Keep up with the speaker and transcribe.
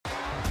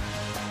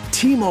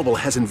T-Mobile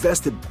has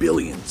invested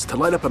billions to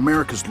light up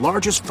America's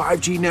largest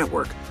 5G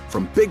network,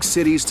 from big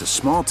cities to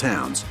small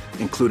towns,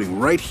 including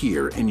right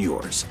here in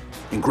yours.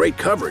 And great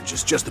coverage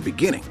is just the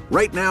beginning.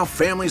 Right now,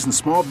 families and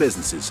small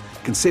businesses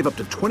can save up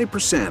to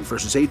 20%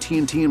 versus AT&T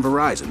and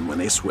Verizon when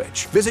they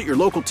switch. Visit your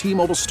local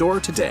T-Mobile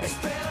store today.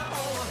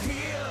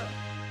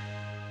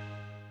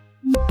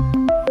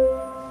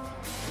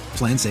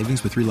 Plan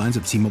savings with 3 lines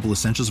of T-Mobile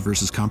Essentials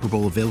versus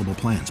comparable available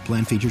plans.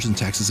 Plan features and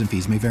taxes and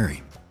fees may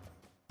vary.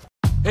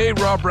 Hey,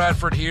 Rob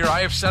Bradford here. I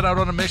have set out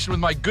on a mission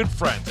with my good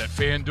friends at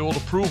FanDuel to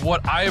prove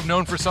what I have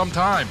known for some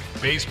time.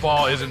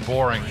 Baseball isn't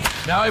boring.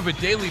 Now I have a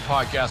daily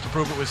podcast to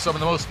prove it with some of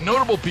the most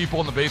notable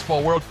people in the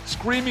baseball world,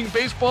 screaming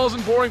baseball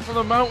isn't boring from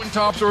the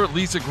mountaintops, or at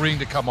least agreeing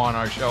to come on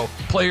our show.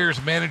 Players,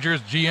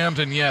 managers, GMs,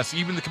 and yes,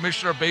 even the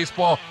commissioner of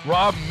baseball,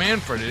 Rob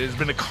Manfred. It has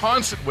been a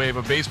constant wave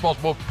of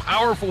baseball's most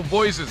powerful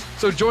voices.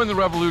 So join the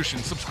revolution.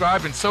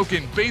 Subscribe and soak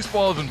in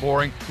Baseball Isn't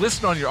Boring.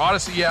 Listen on your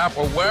Odyssey app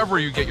or wherever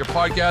you get your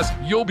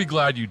podcast. You'll be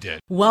glad you did.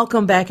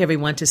 Welcome back,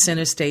 everyone, to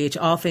Center Stage,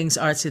 all things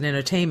arts and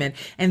entertainment.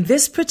 And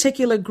this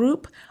particular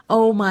group,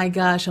 oh my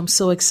gosh, I'm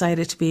so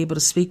excited to be able to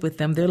speak with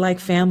them. They're like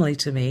family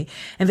to me,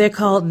 and they're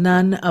called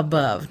None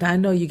Above. Now, I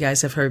know you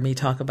guys have heard me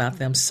talk about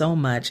them so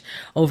much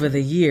over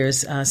the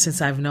years since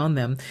I've known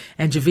them,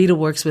 and Javita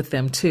works with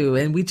them too,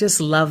 and we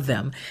just love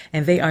them.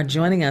 And they are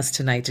joining us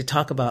tonight to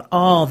talk about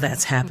all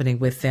that's happening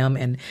with them,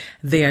 and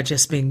they are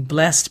just being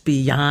blessed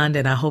beyond,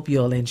 and I hope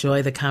you'll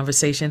enjoy the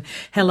conversation.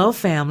 Hello,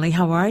 family.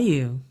 How are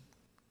you?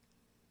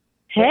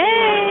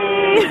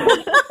 Hey!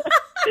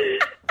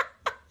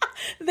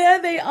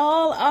 There they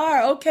all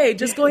are. Okay,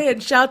 just go ahead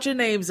and shout your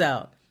names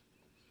out.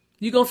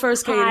 You go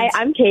first, Cadence.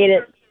 Hi, I'm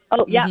Cadence.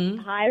 Oh, yeah.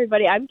 Hi,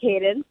 everybody. I'm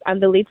Cadence.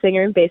 I'm the lead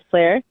singer and bass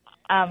player.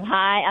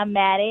 Hi, I'm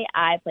Maddie.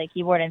 I play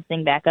keyboard and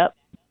sing backup.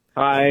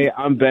 Hi,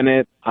 I'm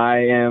Bennett. I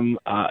am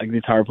a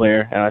guitar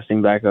player, and I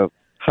sing backup.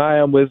 Hi,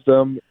 I'm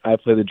Wisdom. I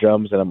play the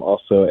drums, and I'm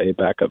also a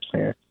backup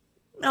singer.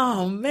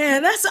 Oh,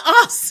 man, that's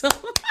awesome.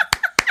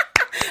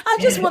 I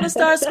just want to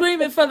start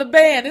screaming for the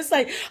band. It's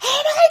like,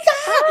 oh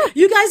my God.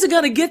 You guys are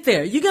going to get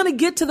there. You're going to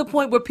get to the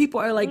point where people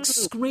are like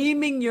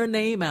screaming your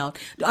name out.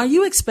 Are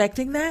you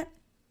expecting that?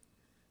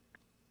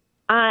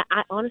 I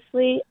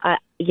honestly,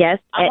 yes.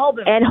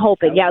 And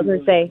hoping. Yeah, I was going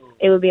to say,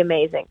 it would be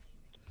amazing.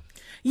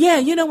 Yeah,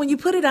 you know, when you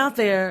put it out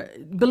there,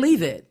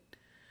 believe it.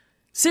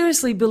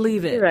 Seriously,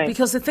 believe it. Right.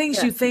 Because the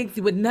things you think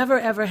would never,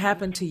 ever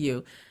happen to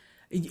you,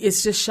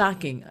 it's just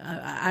shocking.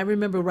 I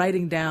remember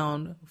writing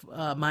down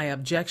my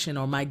objection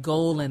or my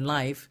goal in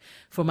life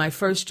for my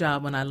first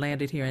job when I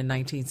landed here in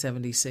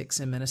 1976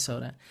 in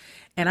Minnesota.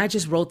 And I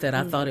just wrote that.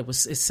 I thought it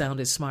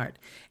sounded smart.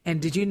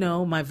 And did you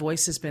know my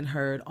voice has been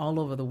heard all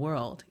over the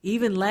world?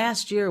 Even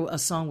last year, a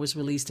song was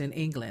released in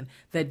England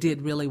that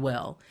did really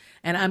well.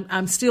 And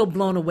I'm still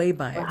blown away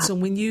by it. Wow. So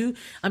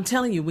I'm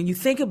telling you, when you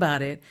think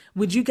about it,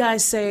 would you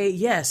guys say,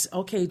 yes,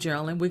 okay,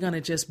 Geraldine, we're going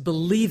to just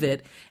believe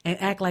it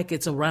and act like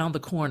it's around the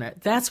corner?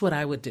 That's what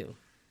I would do.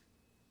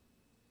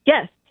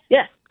 Yes.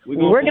 We're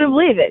going to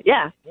believe it,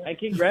 yeah. And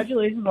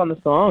congratulations on the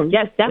song.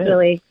 Yes,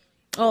 definitely. Yeah.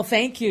 Oh,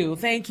 thank you.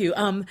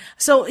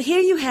 So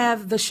here you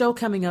have the show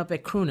coming up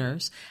at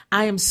Crooners.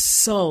 I am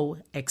so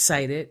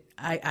excited.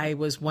 I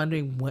was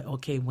wondering,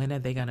 when are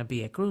they going to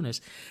be at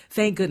Crooners?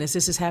 Thank goodness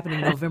this is happening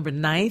November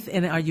 9th.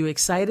 And are you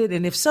excited?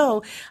 And if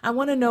so, I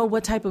want to know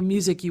what type of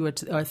music you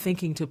are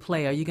thinking to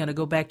play. Are you going to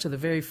go back to the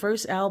very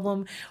first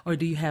album, or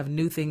do you have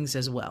new things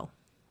as well?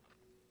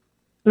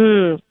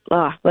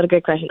 What a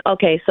good question.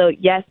 Okay, so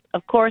yes,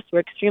 of course, we're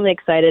extremely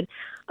excited.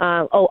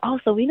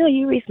 Also, we know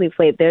you recently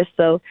played there,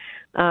 so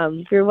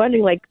we were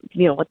wondering, what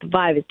the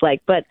vibe is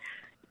like. But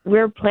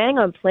we're planning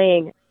on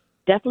playing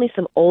definitely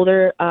some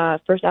older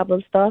first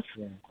album stuff,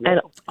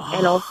 and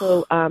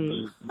also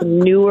some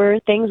newer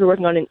things. We're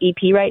working on an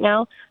EP right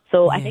now,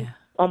 so I think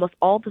almost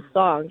all the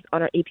songs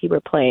on our EP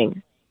we're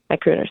playing at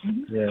Crooners.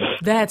 Yeah.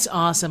 That's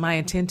awesome. I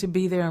intend to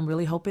be there. I'm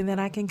really hoping that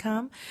I can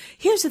come.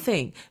 Here's the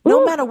thing.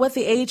 No matter what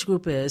the age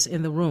group is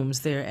in the rooms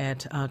there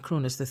at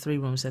Crooners, the 3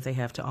 rooms that they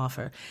have to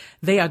offer,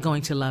 they are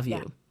going to love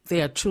you.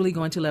 They are truly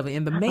going to love it.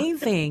 And the main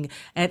thing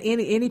at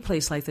any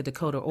place like the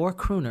Dakota or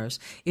Crooners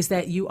is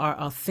that you are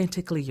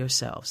authentically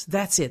yourselves.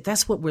 That's it.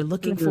 That's what we're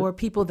looking for,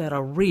 people that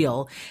are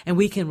real, and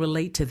we can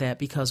relate to that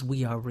because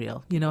we are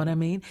real. You know what I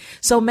mean?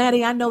 So,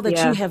 Maddie, I know that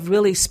you have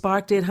really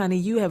sparked it, honey.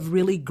 You have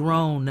really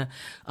grown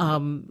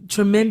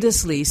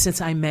tremendously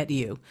since I met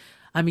you.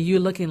 I mean, you're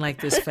looking like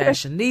this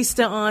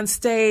fashionista on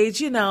stage.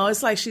 You know,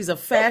 it's like she's a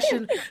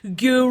fashion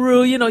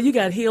guru. You know, you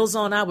got heels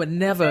on I would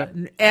never,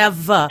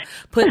 ever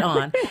put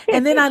on.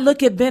 And then I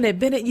look at Bennett.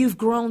 Bennett, you've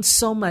grown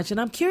so much.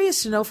 And I'm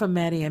curious to know from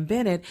Maddie and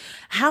Bennett,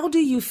 how do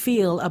you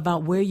feel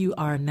about where you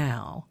are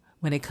now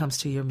when it comes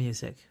to your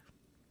music?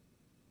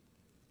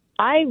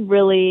 I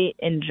really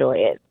enjoy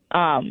it.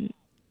 I'm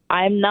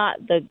not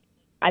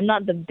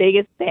the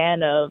biggest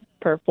fan of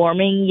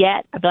performing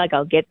yet. I feel like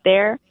I'll get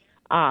there.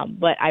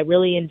 But I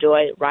really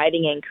enjoy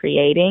writing and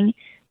creating.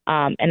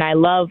 And I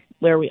love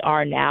where we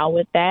are now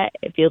with that.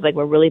 It feels like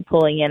we're really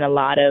pulling in a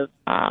lot of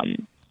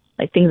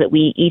things that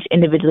we each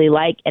individually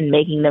like and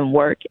making them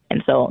work.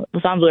 And so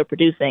the songs we're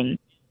producing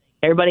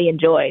everybody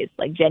enjoys,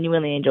 like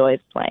genuinely enjoys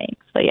playing.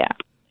 So yeah.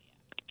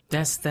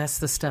 That's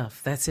the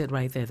stuff. That's it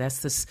right there.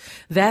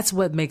 That's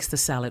what makes the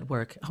salad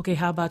work. Okay,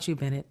 how about you,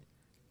 Bennett?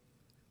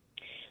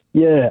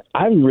 Yeah,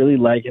 I'm really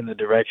liking the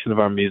direction of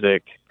our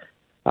music.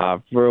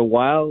 For a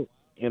while,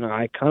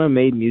 I kind of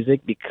made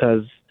music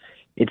because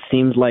it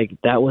seems like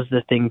that was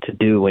the thing to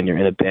do when you're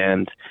in a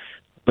band.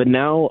 But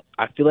now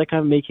I feel like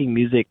I'm making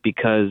music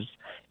because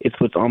it's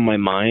what's on my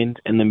mind,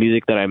 and the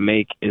music that I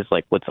make is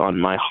like what's on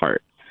my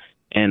heart.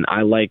 And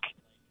I like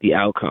the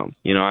outcome.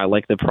 I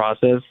like the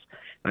process.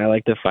 I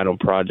like the final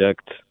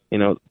project.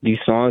 These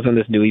songs on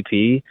this new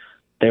EP,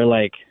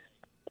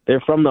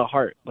 they're from the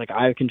heart. Like,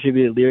 I've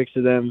contributed lyrics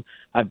to them.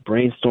 I've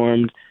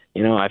brainstormed.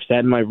 I've sat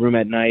in my room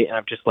at night and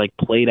I've just like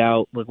played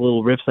out like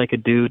little riffs I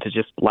could do to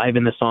just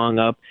liven the song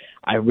up.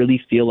 I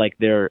really feel like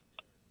they're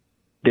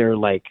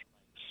like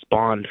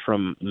spawned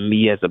from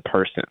me as a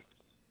person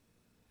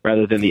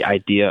rather than the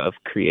idea of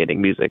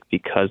creating music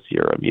because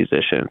you're a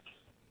musician.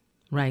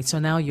 Right. So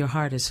now your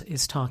heart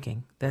is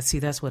talking. That's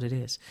what it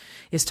is.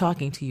 It's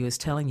talking to you. It's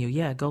telling you,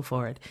 yeah, go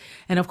for it.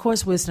 And of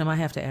course, Wisdom, I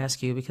have to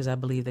ask you, because I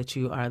believe that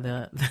you are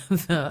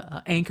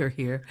the anchor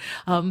here.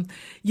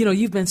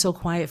 You've been so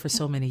quiet for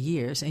so many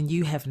years, and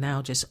you have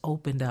now just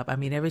opened up. I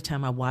mean, every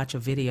time I watch a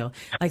video,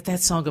 like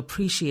that song,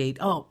 Appreciate.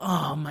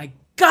 Oh my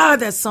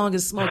God, that song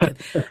is smoking.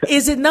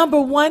 Is it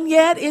number one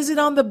yet? Is it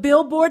on the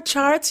Billboard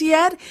charts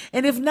yet?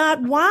 And if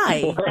not,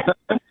 why?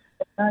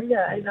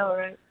 Yeah, I know,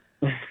 right?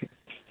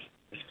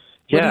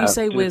 What do you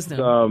say,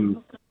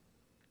 Wisdom?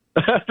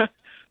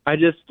 I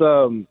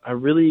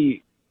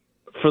really,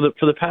 for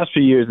the past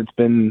few years, it's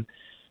been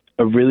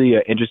a really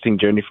interesting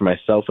journey for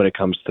myself when it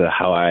comes to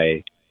how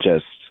I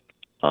just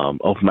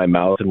open my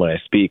mouth and when I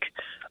speak.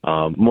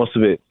 Most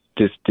of it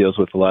just deals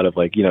with a lot of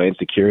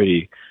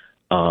insecurity.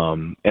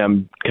 And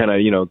I'm kind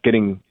of,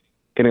 getting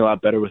a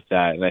lot better with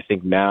that. And I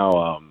think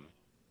now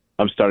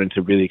I'm starting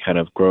to really kind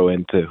of grow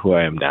into who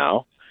I am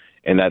now.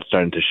 And that's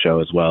starting to show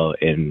as well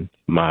in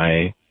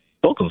my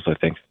vocals, I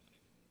think.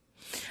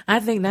 I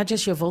think not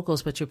just your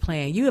vocals, but your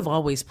playing. You have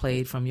always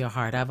played from your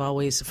heart.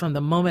 From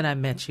the moment I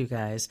met you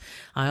guys,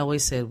 I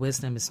always said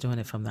Wisdom is doing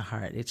it from the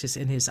heart. It's just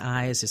in his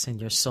eyes, it's in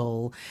your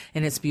soul,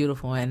 and it's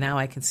beautiful. And now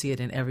I can see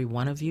it in every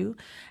one of you.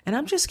 And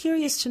I'm just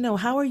curious to know,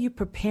 how are you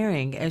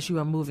preparing as you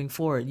are moving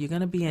forward? You're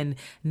going to be in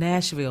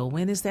Nashville.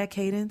 When is that,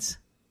 Cadence?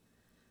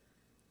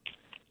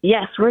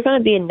 Yes, we're going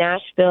to be in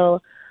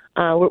Nashville.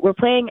 We're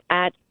playing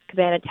at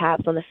Cabana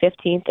Taps on the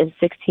 15th and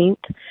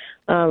 16th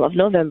of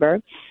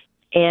November.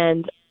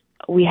 And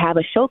we have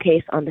a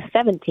showcase on the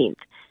 17th.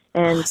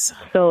 And awesome.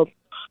 So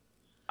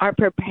our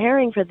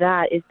preparing for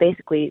that is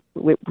basically,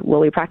 we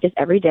practice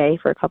every day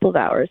for a couple of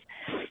hours.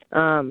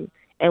 And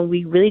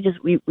we really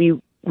just, we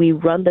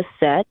run the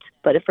set,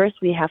 but at first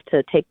we have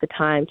to take the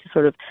time to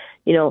sort of,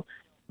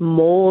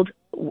 mold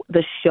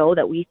the show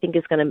that we think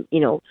is going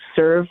to,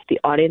 serve the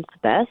audience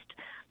best.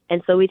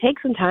 And so we take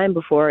some time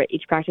before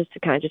each practice to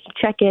kind of just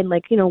check in,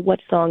 what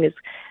song is,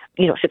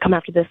 should come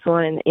after this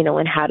one, and,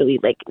 and how do we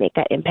make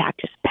that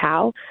impact just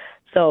pow.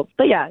 So,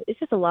 but yeah, it's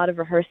just a lot of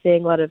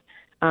rehearsing, a lot of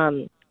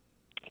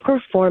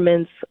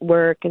performance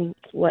work and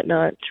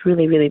whatnot. It's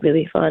really, really,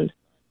 really fun.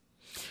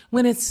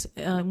 When it's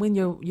when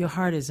your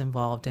heart is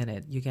involved in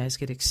it, you guys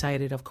get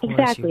excited, of course.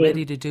 Exactly. You're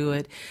ready to do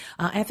it.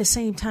 At the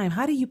same time,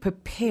 how do you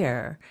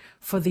prepare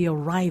for the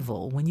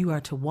arrival when you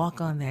are to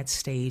walk on that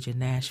stage in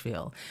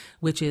Nashville,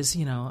 which is,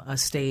 a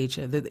stage,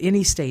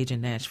 any stage in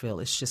Nashville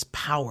is just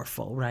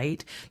powerful,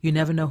 right? You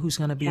never know who's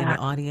going to be in the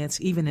audience.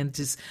 Even in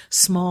just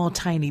small,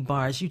 tiny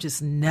bars, you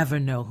just never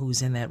know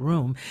who's in that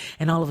room.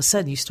 And all of a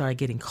sudden you start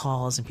getting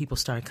calls and people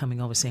start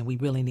coming over saying, we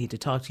really need to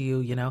talk to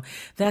you,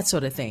 that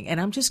sort of thing. And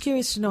I'm just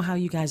curious to know how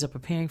you guys are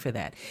preparing for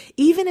that.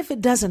 Even if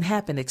it doesn't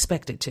happen,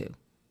 expect it to.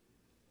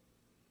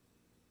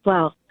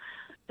 Wow.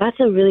 That's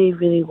a really,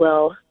 really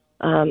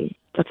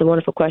that's a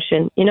wonderful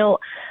question.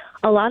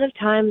 A lot of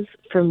times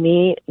for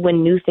me,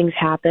 when new things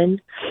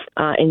happen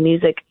in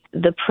music,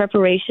 the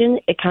preparation,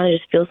 it kind of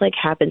just feels like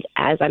happens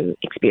as I'm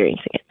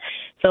experiencing it.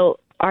 So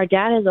our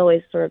dad has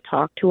always sort of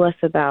talked to us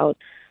about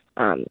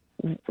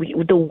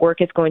the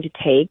work it's going to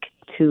take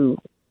to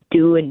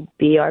do and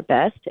be our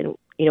best. And,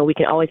 we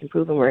can always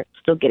improve, and we're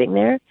still getting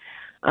there,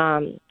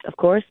 of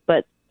course.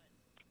 But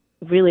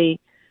really,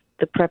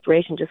 the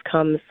preparation just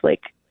comes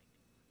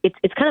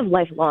it's kind of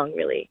lifelong,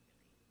 really.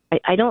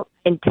 I don't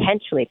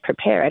intentionally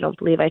prepare.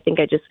 I think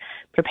I just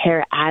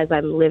prepare as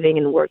I'm living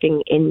and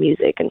working in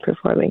music and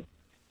performing.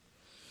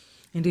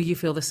 And do you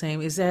feel the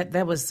same?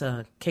 That was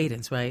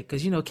Cadence, right?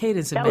 Because,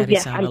 Cadence and Maddie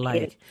sound alike.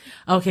 Cadence.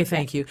 Okay,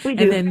 thank you. We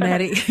do. And then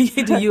Maddie,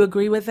 do you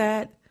agree with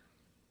that?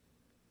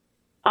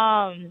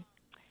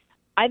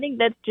 I think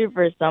that's true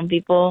for some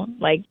people.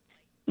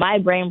 My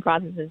brain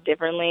processes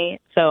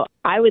differently. So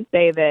I would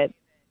say that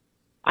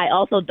I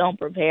also don't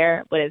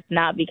prepare, but it's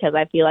not because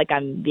I feel like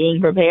I'm being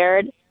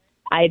prepared.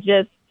 I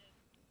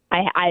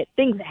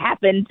things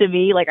happen to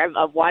me,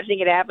 I'm watching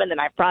it happen,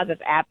 and I process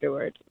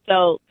afterwards.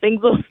 So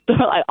things will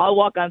start, I'll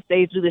walk on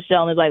stage through the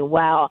show, and it's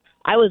wow,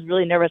 I was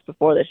really nervous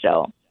before the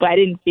show, but I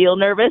didn't feel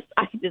nervous.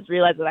 I just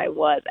realized that I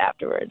was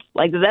afterwards.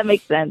 Does that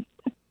make sense?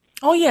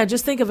 Oh, yeah.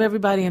 Just think of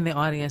everybody in the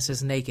audience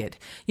as naked.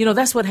 You know,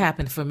 that's what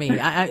happened for me.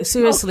 I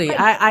seriously,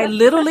 I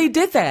literally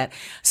did that.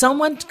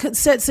 Someone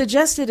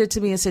suggested it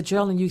to me and said,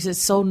 Geraldine, you get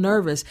so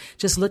nervous.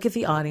 Just look at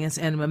the audience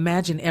and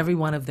imagine every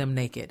one of them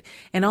naked.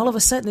 And all of a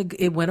sudden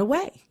it went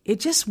away. It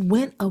just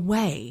went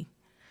away.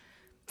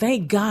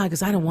 Thank God,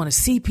 because I don't want to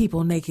see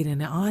people naked in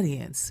the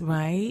audience,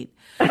 right?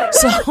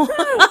 So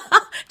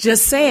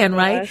just saying,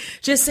 right?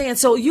 Just saying.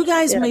 So you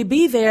guys may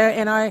be there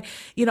and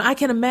I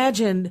can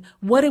imagine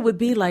what it would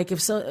be like if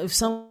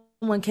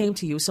someone came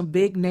to you, some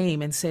big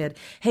name, and said,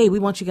 hey, we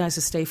want you guys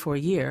to stay for a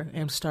year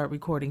and start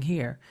recording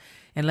here.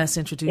 And let's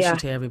introduce you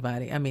to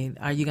everybody. I mean,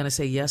 are you going to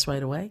say yes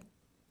right away?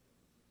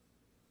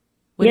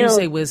 What do you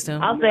say,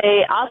 Wisdom? I'll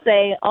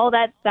say, oh,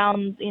 that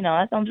sounds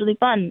really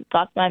fun.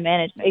 Talk to my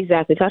management.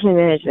 Exactly. Talk to my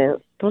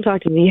management. Don't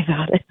talk to me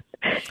about it.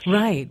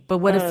 Right. But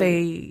what if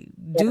they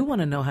do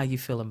want to know how you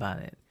feel about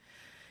it?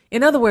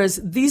 In other words,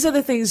 these are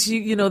the things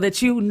you know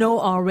that you know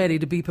already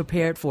to be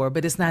prepared for,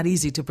 but it's not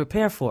easy to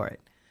prepare for it.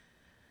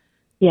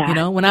 Yeah. You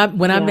know, when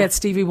I met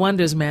Stevie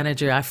Wonder's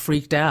manager, I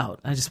freaked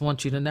out. I just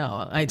want you to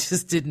know. I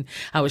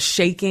was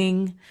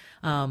shaking.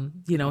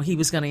 He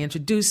was going to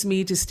introduce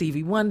me to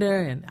Stevie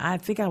Wonder, and I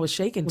think I was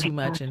shaking too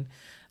much, and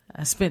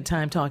I spent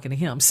time talking to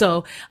him.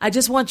 So I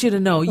just want you to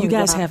know you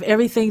guys have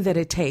everything that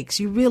it takes.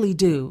 You really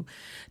do,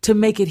 to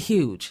make it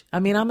huge. I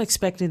mean, I'm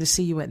expecting to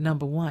see you at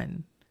number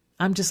 1.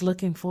 I'm just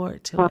looking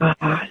forward to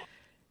it.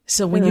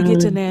 So when you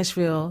get to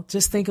Nashville,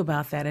 just think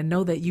about that and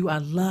know that you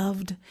are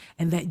loved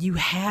and that you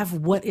have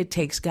what it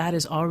takes. God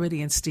has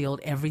already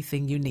instilled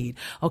everything you need.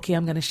 Okay,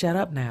 I'm going to shut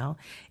up now.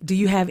 Do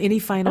you have any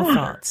final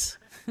thoughts?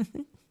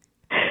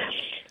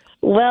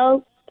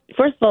 Well,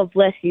 first of all,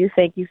 bless you.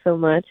 Thank you so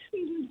much.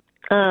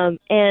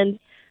 And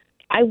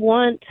I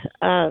want,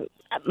 I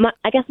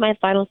guess my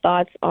final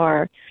thoughts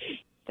are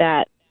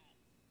that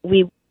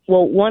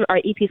one, our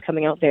EP is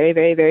coming out very,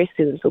 very, very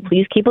soon. So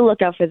please keep a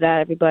lookout for that,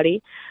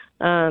 everybody.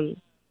 And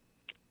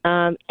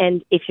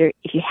if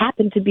you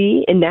happen to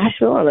be in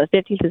Nashville on the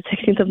 15th and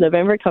 16th of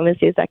November, come and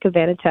see us at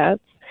Cabana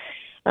Taps.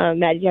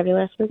 Matt, do you have any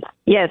last words?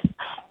 Yes.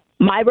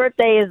 My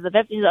birthday is the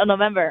 15th of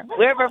November.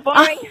 We're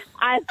performing.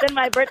 I spend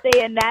my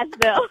birthday in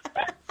Nashville.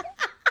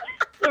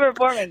 We're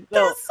performing.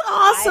 So that's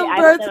awesome I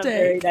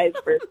birthday. A very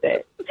nice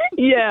birthday.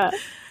 Yeah.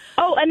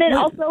 Oh, and then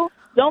also,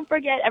 don't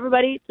forget,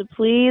 everybody, to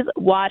please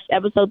watch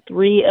episode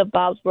 3 of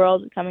Bob's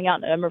World coming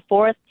out November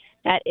 4th.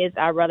 That is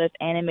our brother's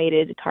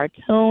animated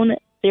cartoon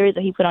series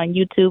that he put on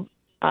YouTube.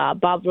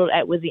 Bob's World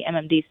at Wizzy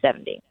MMD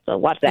 70. So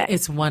watch that.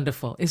 It's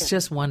wonderful. It's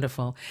just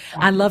wonderful.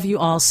 I love you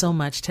all so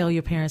much. Tell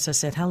your parents I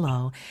said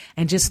hello,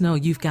 and just know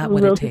you've got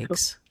what it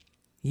takes.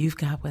 You've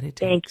got what it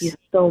takes. Thank you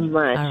so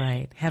much. All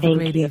right. Have a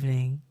great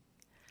evening.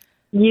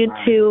 You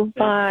too.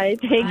 Bye.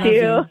 Thank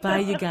you. Bye,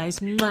 you guys.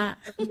 Mwah.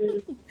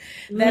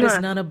 That is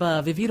None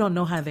Above. If you don't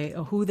know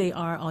who they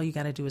are, all you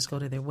got to do is go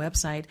to their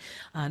website,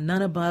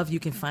 None Above.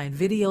 You can find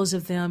videos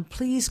of them.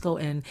 Please go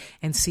in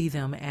and see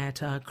them at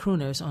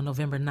Crooners on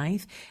November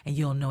 9th, and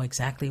you'll know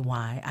exactly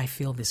why I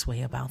feel this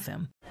way about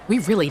them. We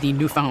really need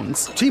new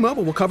phones.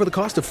 T-Mobile will cover the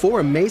cost of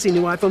 4 amazing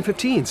new iPhone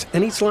 15s,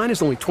 and each line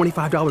is only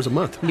 $25 a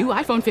month. New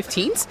iPhone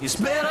 15s? It's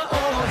better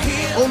over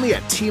here. Only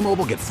at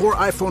T-Mobile, get 4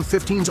 iPhone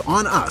 15s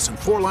on us and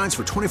 4 lines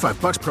for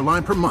 $25 per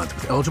line per month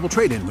with eligible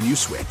trade-in when you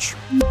switch.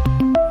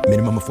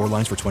 Minimum of 4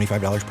 lines for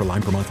 $25 per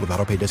line per month with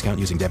autopay discount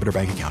using debit or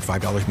bank account.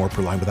 $5 more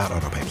per line without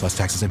autopay, plus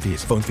taxes and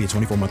fees. Phone fee at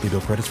 24 monthly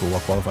bill credits for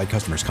well-qualified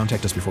customers.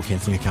 Contact us before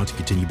canceling account to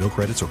continue bill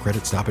credits or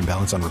credit stop and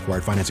balance on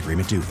required finance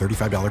agreement due.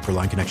 $35 per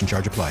line connection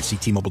charge applies. See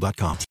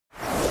T-Mobile.com.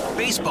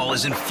 Baseball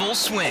is in full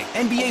swing.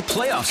 NBA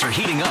playoffs are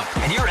heating up,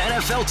 and your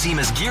NFL team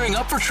is gearing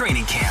up for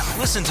training camp.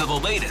 Listen to the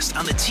latest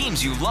on the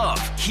teams you love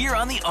here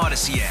on the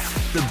Odyssey app.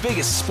 The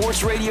biggest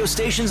sports radio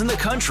stations in the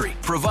country,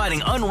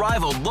 providing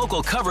unrivaled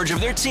local coverage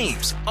of their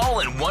teams, all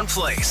in one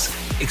place.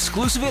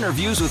 Exclusive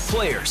interviews with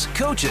players,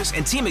 coaches,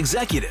 and team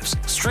executives,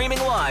 streaming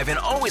live and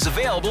always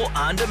available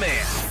on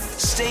demand.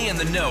 Stay in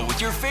the know with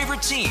your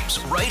favorite teams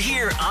right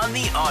here on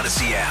the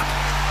Odyssey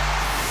app.